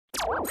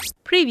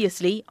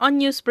Previously on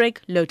Newsbreak,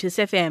 Lotus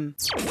FM.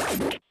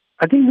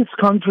 I think this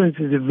conference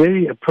is a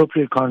very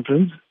appropriate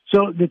conference.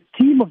 So the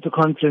theme of the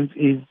conference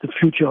is the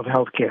future of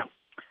healthcare.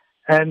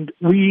 And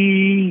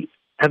we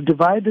have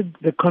divided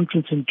the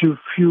conference into a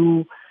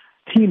few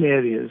theme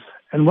areas.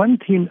 And one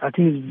theme I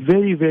think is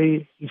very,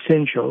 very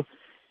essential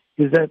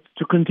is that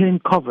to contain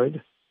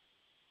COVID,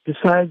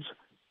 besides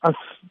us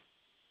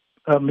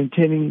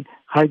maintaining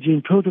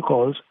hygiene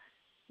protocols,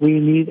 we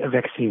need a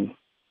vaccine.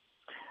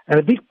 And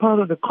a big part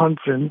of the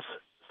conference,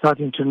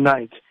 starting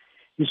tonight,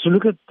 is to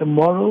look at the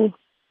moral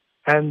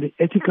and the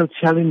ethical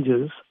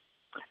challenges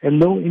a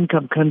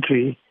low-income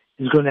country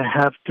is going to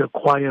have to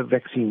acquire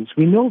vaccines.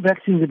 We know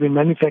vaccines have been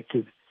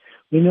manufactured.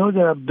 We know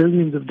there are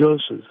billions of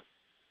doses.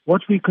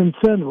 What we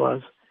concerned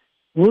was,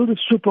 will the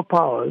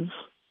superpowers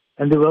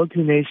and the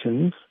wealthy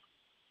nations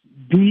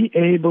be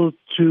able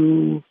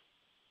to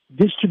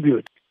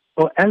distribute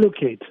or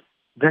allocate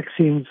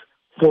vaccines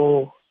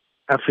for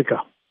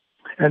Africa?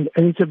 And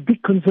it's a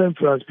big concern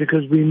for us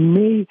because we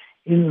may,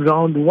 in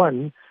round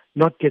one,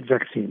 not get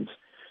vaccines.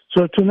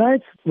 So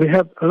tonight, we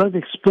have a lot of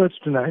experts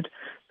tonight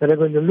that are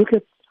going to look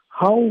at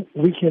how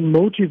we can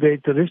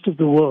motivate the rest of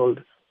the world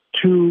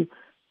to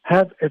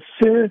have a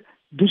fair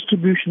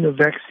distribution of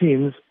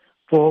vaccines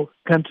for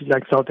countries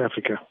like South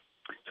Africa.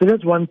 So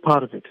that's one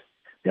part of it.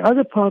 The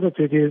other part of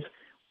it is,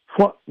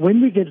 for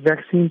when we get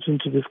vaccines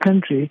into this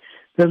country,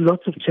 there are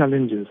lots of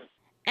challenges.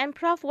 And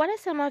Prof, what are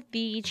some of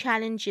the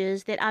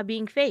challenges that are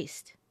being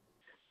faced?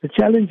 The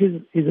challenge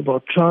is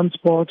about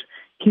transport,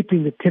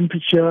 keeping the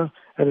temperature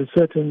at a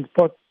certain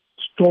spot,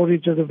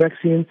 storage of the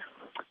vaccine,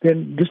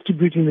 then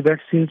distributing the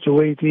vaccines the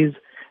way it is,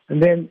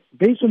 and then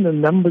based on the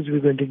numbers we're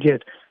going to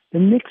get, the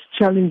next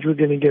challenge we're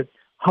going to get,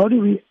 how do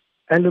we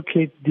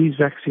allocate these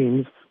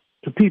vaccines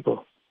to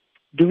people?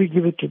 Do we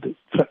give it to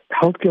the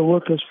healthcare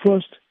workers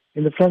first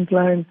in the front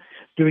line?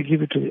 Do we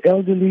give it to the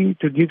elderly?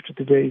 Do we give it to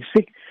the very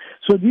sick?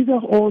 So these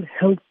are all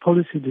health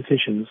policy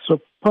decisions. So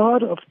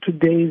part of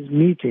today's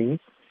meeting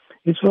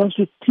is for us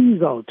to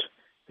tease out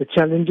the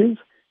challenges,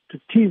 to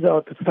tease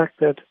out the fact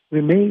that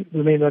we may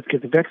not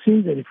get the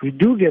vaccines, and if we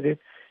do get it,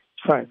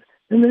 it's fine.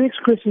 Then the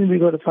next question we've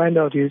got to find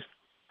out is,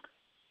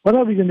 what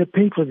are we going to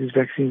pay for these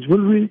vaccines?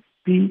 Will we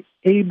be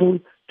able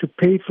to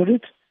pay for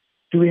it?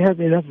 Do we have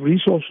enough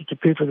resources to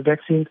pay for the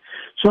vaccines?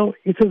 So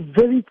it's a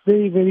very,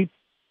 very, very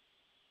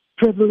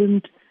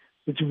prevalent,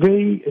 it's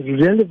very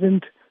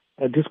relevant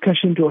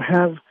discussion to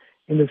have,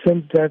 in the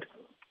sense that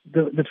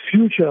the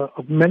future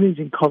of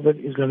managing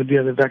COVID is going to be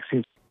on the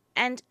vaccines.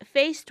 And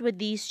faced with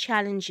these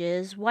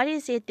challenges, what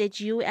is it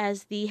that you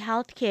as the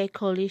Healthcare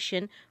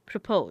Coalition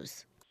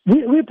propose?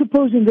 We're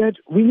proposing that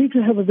we need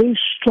to have a very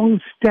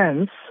strong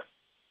stance,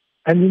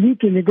 and we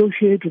need to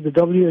negotiate with the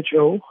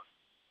WHO.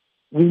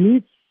 We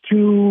need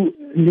to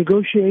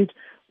negotiate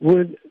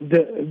with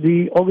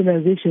the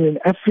organization in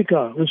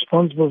Africa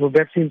responsible for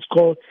vaccines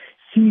called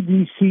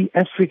CDC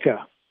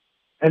Africa.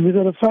 And we've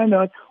got to find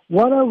out,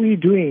 what are we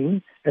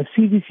doing at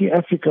CDC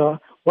Africa,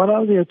 what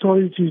are the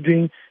authorities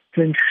doing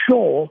to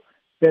ensure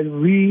that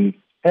we,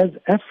 as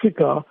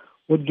Africa,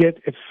 would get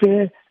a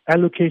fair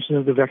allocation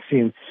of the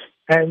vaccine.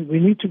 And we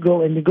need to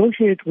go and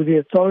negotiate with the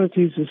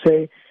authorities to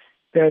say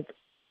that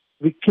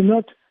we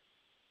cannot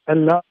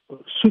allow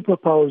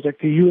superpowers like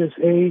the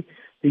USA,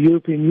 the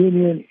European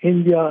Union,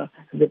 India,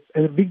 and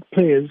the big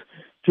players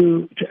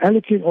to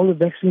allocate all the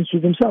vaccines to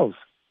themselves.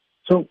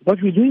 So what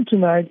we're doing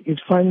tonight is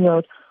finding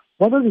out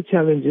what are the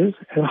challenges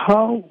and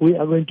how we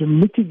are going to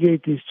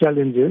mitigate these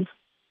challenges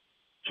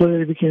so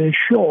that we can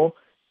ensure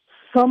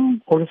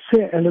some or a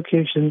fair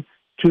allocation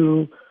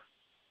to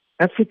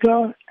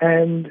Africa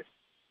and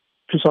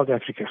to South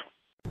Africa.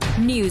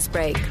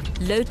 Newsbreak,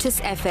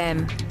 Lotus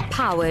FM,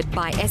 powered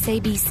by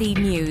SABC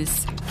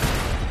News.